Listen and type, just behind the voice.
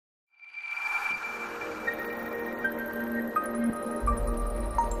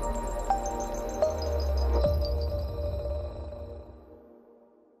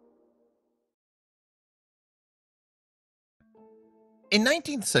In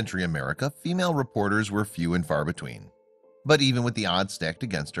 19th century America, female reporters were few and far between. But even with the odds stacked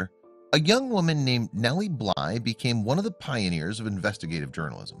against her, a young woman named Nellie Bly became one of the pioneers of investigative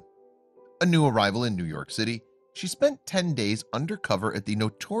journalism. A new arrival in New York City, she spent 10 days undercover at the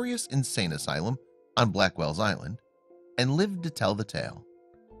notorious insane asylum on Blackwell's Island and lived to tell the tale.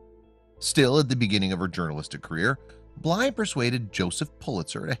 Still at the beginning of her journalistic career, Bly persuaded Joseph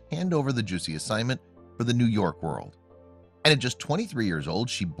Pulitzer to hand over the juicy assignment for the New York World. And at just 23 years old,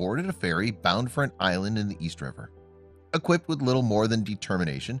 she boarded a ferry bound for an island in the East River. Equipped with little more than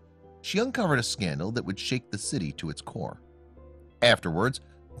determination, she uncovered a scandal that would shake the city to its core. Afterwards,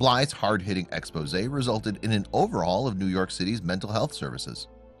 Bly's hard-hitting expose resulted in an overhaul of New York City's mental health services.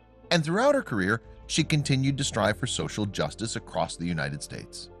 And throughout her career, she continued to strive for social justice across the United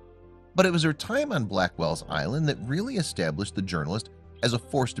States. But it was her time on Blackwell's Island that really established the journalist as a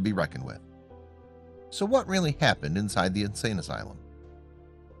force to be reckoned with. So what really happened inside the insane asylum?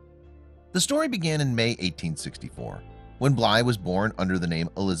 The story began in May 1864, when Bly was born under the name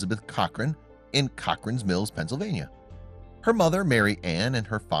Elizabeth Cochran in Cochran's Mills, Pennsylvania. Her mother, Mary Ann, and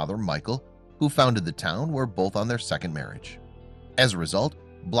her father, Michael, who founded the town, were both on their second marriage. As a result,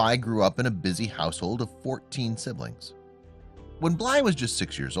 Bly grew up in a busy household of 14 siblings. When Bly was just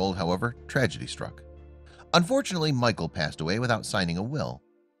 6 years old, however, tragedy struck. Unfortunately, Michael passed away without signing a will,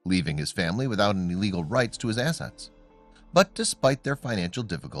 leaving his family without any legal rights to his assets. But despite their financial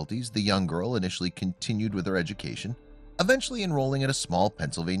difficulties, the young girl initially continued with her education, eventually enrolling at a small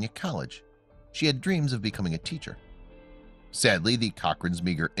Pennsylvania college. She had dreams of becoming a teacher. Sadly, the Cochran's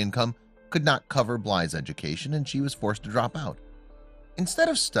meager income could not cover Bly's education, and she was forced to drop out. Instead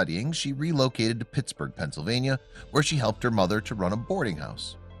of studying, she relocated to Pittsburgh, Pennsylvania, where she helped her mother to run a boarding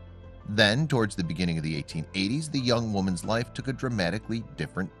house. Then, towards the beginning of the 1880s, the young woman's life took a dramatically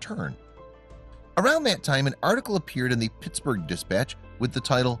different turn. Around that time, an article appeared in the Pittsburgh Dispatch with the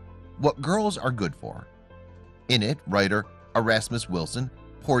title, "What Girls Are Good For." In it, writer Erasmus Wilson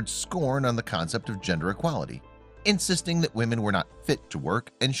poured scorn on the concept of gender equality, insisting that women were not fit to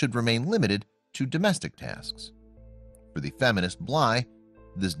work and should remain limited to domestic tasks. For the feminist Bly,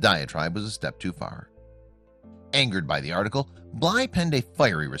 this diatribe was a step too far. Angered by the article, Bly penned a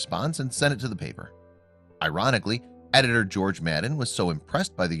fiery response and sent it to the paper. Ironically, editor George Madden was so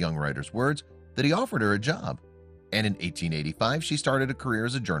impressed by the young writer's words that he offered her a job, and in 1885 she started a career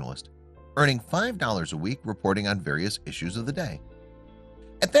as a journalist, earning $5 a week reporting on various issues of the day.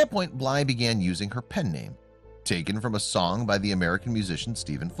 At that point, Bly began using her pen name, taken from a song by the American musician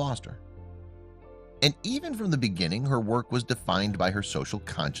Stephen Foster. And even from the beginning, her work was defined by her social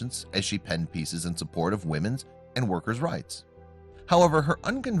conscience as she penned pieces in support of women's and workers' rights. However, her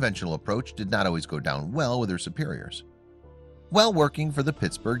unconventional approach did not always go down well with her superiors. While working for the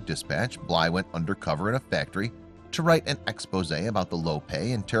Pittsburgh Dispatch, Bly went undercover in a factory to write an expose about the low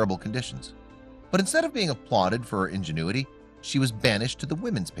pay and terrible conditions. But instead of being applauded for her ingenuity, she was banished to the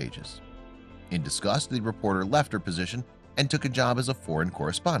women's pages. In disgust, the reporter left her position and took a job as a foreign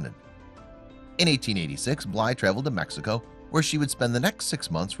correspondent. In 1886, Bly traveled to Mexico, where she would spend the next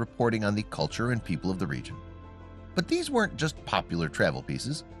 6 months reporting on the culture and people of the region. But these weren't just popular travel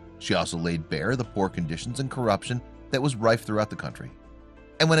pieces. She also laid bare the poor conditions and corruption that was rife throughout the country.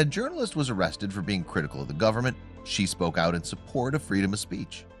 And when a journalist was arrested for being critical of the government, she spoke out in support of freedom of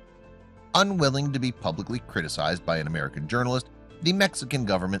speech. Unwilling to be publicly criticized by an American journalist, the Mexican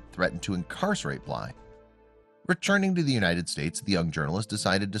government threatened to incarcerate Bly. Returning to the United States, the young journalist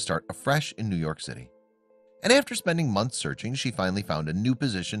decided to start afresh in New York City. And after spending months searching, she finally found a new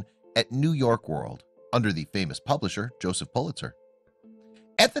position at New York World under the famous publisher Joseph Pulitzer.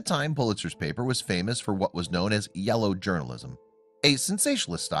 At the time, Pulitzer's paper was famous for what was known as yellow journalism, a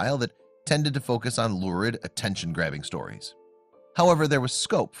sensationalist style that tended to focus on lurid, attention-grabbing stories. However, there was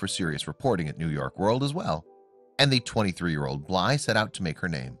scope for serious reporting at New York World as well, and the 23-year-old Bly set out to make her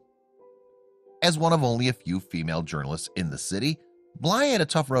name. As one of only a few female journalists in the city, Bly had a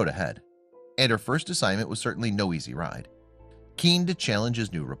tough road ahead, and her first assignment was certainly no easy ride. Keen to challenge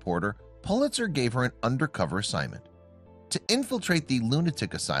his new reporter, Pulitzer gave her an undercover assignment to infiltrate the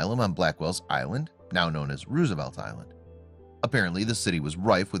lunatic asylum on Blackwell's Island, now known as Roosevelt Island. Apparently, the city was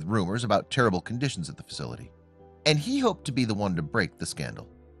rife with rumors about terrible conditions at the facility, and he hoped to be the one to break the scandal.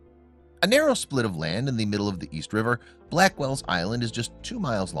 A narrow split of land in the middle of the East River, Blackwell's Island is just 2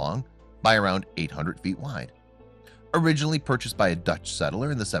 miles long by around 800 feet wide. Originally purchased by a Dutch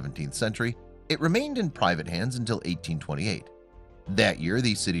settler in the 17th century, it remained in private hands until 1828. That year,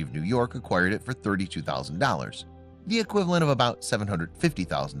 the city of New York acquired it for $32,000, the equivalent of about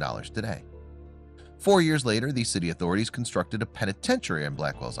 $750,000 today. 4 years later, the city authorities constructed a penitentiary on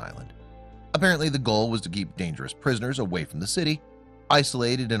Blackwell's Island. Apparently, the goal was to keep dangerous prisoners away from the city,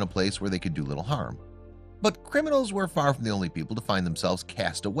 isolated in a place where they could do little harm. But criminals were far from the only people to find themselves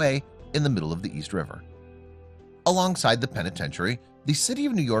cast away in the middle of the East River. Alongside the penitentiary, the city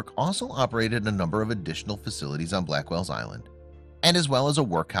of New York also operated a number of additional facilities on Blackwell's Island, and as well as a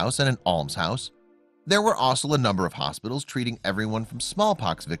workhouse and an almshouse, there were also a number of hospitals treating everyone from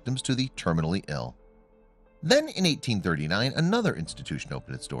smallpox victims to the terminally ill. Then in 1839, another institution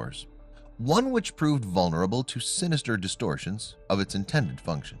opened its doors, one which proved vulnerable to sinister distortions of its intended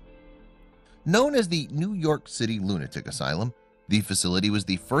function. Known as the New York City Lunatic Asylum, the facility was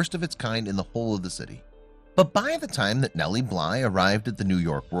the first of its kind in the whole of the city. But by the time that Nellie Bly arrived at the New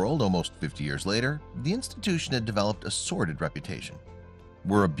York world almost 50 years later, the institution had developed a sordid reputation.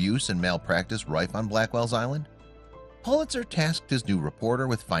 Were abuse and malpractice rife on Blackwell's Island? Pulitzer tasked his new reporter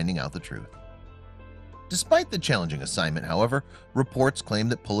with finding out the truth. Despite the challenging assignment, however, reports claim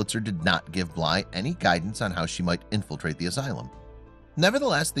that Pulitzer did not give Bly any guidance on how she might infiltrate the asylum.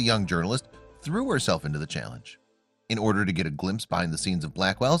 Nevertheless, the young journalist threw herself into the challenge. In order to get a glimpse behind the scenes of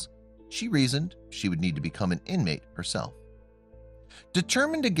Blackwell's, she reasoned she would need to become an inmate herself.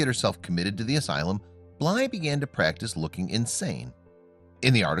 Determined to get herself committed to the asylum, Bly began to practice looking insane.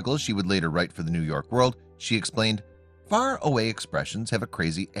 In the articles she would later write for the New York World, she explained, "Far-away expressions have a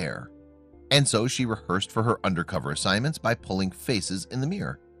crazy air." And so she rehearsed for her undercover assignments by pulling faces in the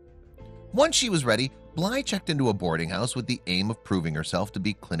mirror. Once she was ready, Bly checked into a boarding house with the aim of proving herself to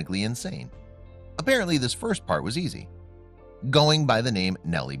be clinically insane. Apparently, this first part was easy. Going by the name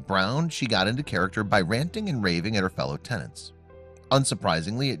Nellie Brown, she got into character by ranting and raving at her fellow tenants.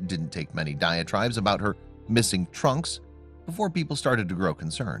 Unsurprisingly, it didn't take many diatribes about her missing trunks before people started to grow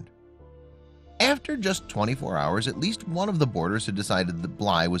concerned. After just 24 hours, at least one of the boarders had decided that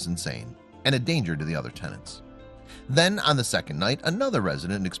Bly was insane and a danger to the other tenants. Then, on the second night, another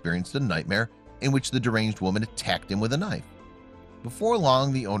resident experienced a nightmare in which the deranged woman attacked him with a knife. Before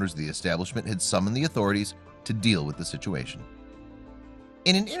long, the owners of the establishment had summoned the authorities to deal with the situation.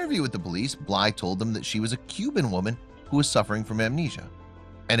 In an interview with the police, Bly told them that she was a Cuban woman who was suffering from amnesia,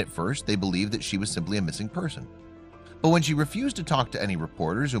 and at first they believed that she was simply a missing person. But when she refused to talk to any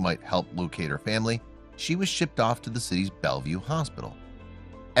reporters who might help locate her family, she was shipped off to the city's Bellevue Hospital.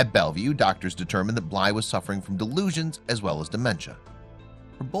 At Bellevue, doctors determined that Bly was suffering from delusions as well as dementia.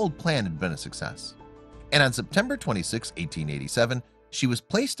 Her bold plan had been a success, and on September 26, 1887, she was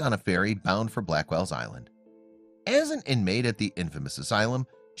placed on a ferry bound for Blackwell's Island. As an inmate at the infamous asylum,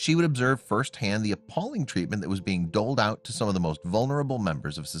 she would observe firsthand the appalling treatment that was being doled out to some of the most vulnerable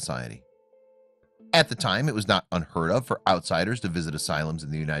members of society. At the time, it was not unheard of for outsiders to visit asylums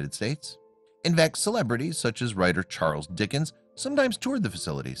in the United States. In fact, celebrities such as writer Charles Dickens sometimes toured the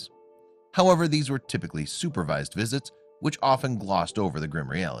facilities. However, these were typically supervised visits, which often glossed over the grim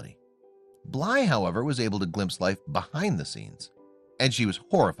reality. Bly, however, was able to glimpse life behind the scenes, and she was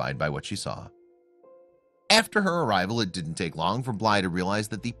horrified by what she saw. After her arrival, it didn't take long for Bly to realize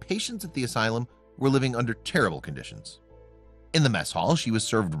that the patients at the asylum were living under terrible conditions. In the mess hall, she was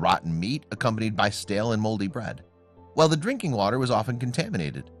served rotten meat accompanied by stale and moldy bread, while the drinking water was often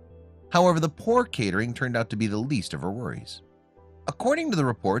contaminated. However, the poor catering turned out to be the least of her worries. According to the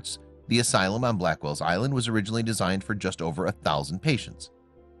reports, the asylum on Blackwell's Island was originally designed for just over 1,000 patients.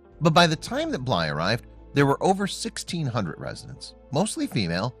 But by the time that Bly arrived, there were over 1,600 residents, mostly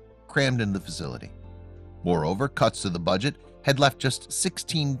female, crammed into the facility. Moreover, cuts to the budget had left just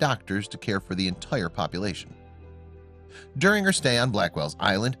 16 doctors to care for the entire population. During her stay on Blackwell's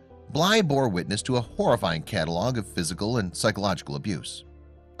Island, Bly bore witness to a horrifying catalog of physical and psychological abuse.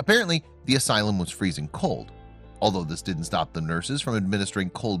 Apparently, the asylum was freezing cold, although this didn't stop the nurses from administering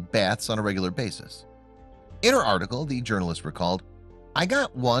cold baths on a regular basis. In her article, the journalist recalled, "I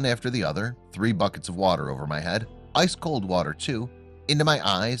got one after the other, 3 buckets of water over my head, ice cold water too, into my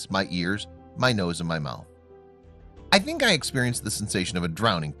eyes, my ears, my nose, and my mouth. I think I experienced the sensation of a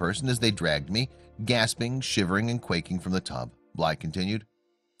drowning person as they dragged me, gasping, shivering, and quaking from the tub," Bly continued.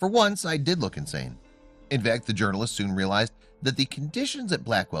 "For once, I did look insane." In fact, the journalist soon realized that the conditions at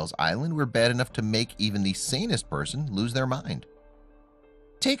Blackwell's Island were bad enough to make even the sanest person lose their mind.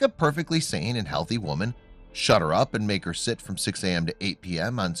 Take a perfectly sane and healthy woman, shut her up and make her sit from 6 a.m. to 8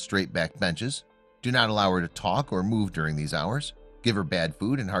 p.m. on straight-back benches, do not allow her to talk or move during these hours, give her bad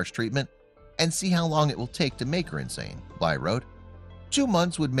food and harsh treatment, and see how long it will take to make her insane, Bly wrote. 2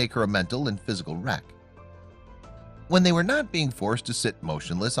 months would make her a mental and physical wreck. When they were not being forced to sit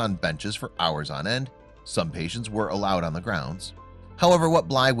motionless on benches for hours on end, some patients were allowed on the grounds. However, what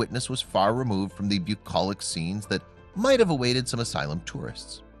Bly witnessed was far removed from the bucolic scenes that might have awaited some asylum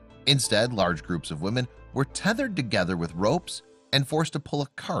tourists. Instead, large groups of women were tethered together with ropes and forced to pull a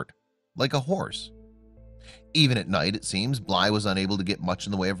cart like a horse. Even at night, it seems, Bly was unable to get much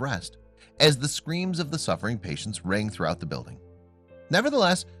in the way of rest, as the screams of the suffering patients rang throughout the building.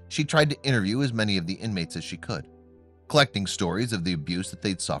 Nevertheless, she tried to interview as many of the inmates as she could, collecting stories of the abuse that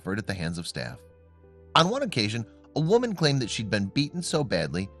they'd suffered at the hands of staff. On one occasion, a woman claimed that she'd been beaten so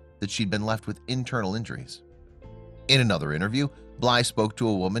badly that she'd been left with internal injuries. In another interview, Bly spoke to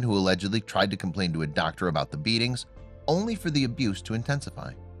a woman who allegedly tried to complain to a doctor about the beatings, only for the abuse to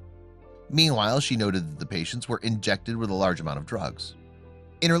intensify. Meanwhile, she noted that the patients were injected with a large amount of drugs.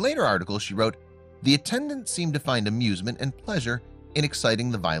 In her later article, she wrote, "The attendants seemed to find amusement and pleasure in exciting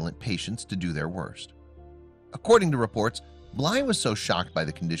the violent patients to do their worst." According to reports, Bly was so shocked by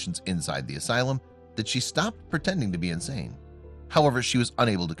the conditions inside the asylum that she stopped pretending to be insane. However, she was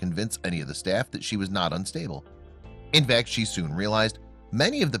unable to convince any of the staff that she was not unstable. In fact, she soon realized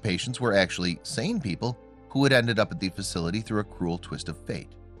many of the patients were actually sane people who had ended up at the facility through a cruel twist of fate.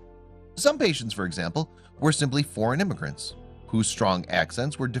 Some patients, for example, were simply foreign immigrants whose strong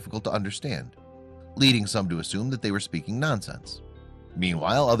accents were difficult to understand, leading some to assume that they were speaking nonsense.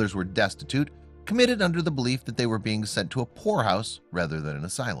 Meanwhile, others were destitute, committed under the belief that they were being sent to a poorhouse rather than an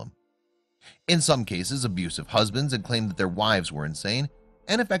asylum. In some cases, abusive husbands had claimed that their wives were insane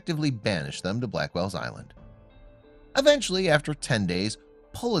and effectively banished them to Blackwell's Island. Eventually, after 10 days,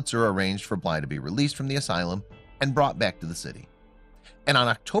 Pulitzer arranged for Bly to be released from the asylum and brought back to the city. And on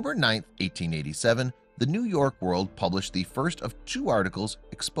October 9, 1887, the New York World published the first of 2 articles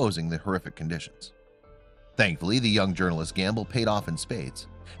exposing the horrific conditions. Thankfully, the young journalist's gamble paid off in spades,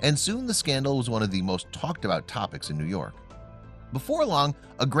 and soon the scandal was one of the most talked about topics in New York. Before long,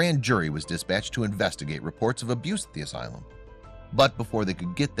 a grand jury was dispatched to investigate reports of abuse at the asylum. But before they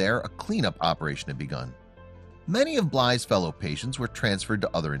could get there, a cleanup operation had begun. Many of Bly's fellow patients were transferred to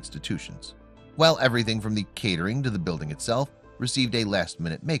other institutions, while everything from the catering to the building itself received a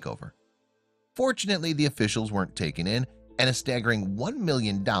last-minute makeover. Fortunately, the officials weren't taken in, and a staggering $1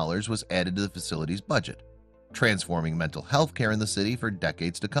 million was added to the facility's budget, transforming mental health care in the city for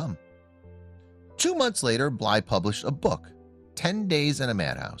decades to come. 2 months later, Bly published a book, 10 Days in a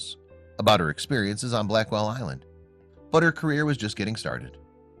Madhouse, about her experiences on Blackwell Island. But her career was just getting started.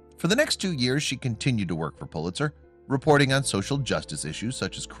 For the next 2 years, she continued to work for Pulitzer, reporting on social justice issues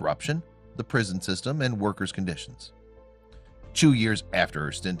such as corruption, the prison system, and workers' conditions. 2 years after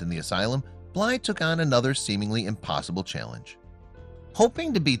her stint in the asylum, Bly took on another seemingly impossible challenge.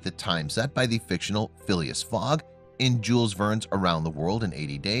 Hoping to beat the time set by the fictional Phileas Fogg in Jules Verne's Around the World in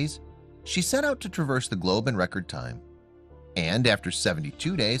 80 Days, she set out to traverse the globe in record time. And after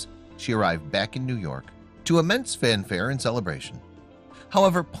 72 days, she arrived back in New York, to immense fanfare and celebration.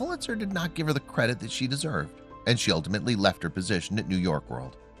 However, Pulitzer did not give her the credit that she deserved, and she ultimately left her position at New York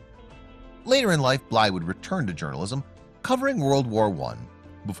World. Later in life, Bly would return to journalism, covering World War I,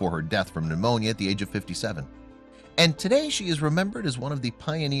 before her death from pneumonia at the age of 57. And today she is remembered as one of the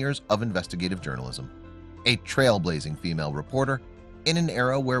pioneers of investigative journalism, a trailblazing female reporter in an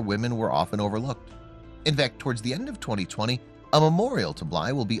era where women were often overlooked. In fact, towards the end of 2020, a memorial to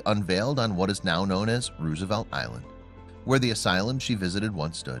Bly will be unveiled on what is now known as Roosevelt Island, where the asylum she visited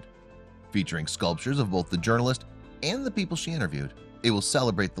once stood. Featuring sculptures of both the journalist and the people she interviewed, it will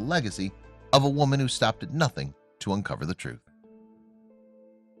celebrate the legacy of a woman who stopped at nothing to uncover the truth.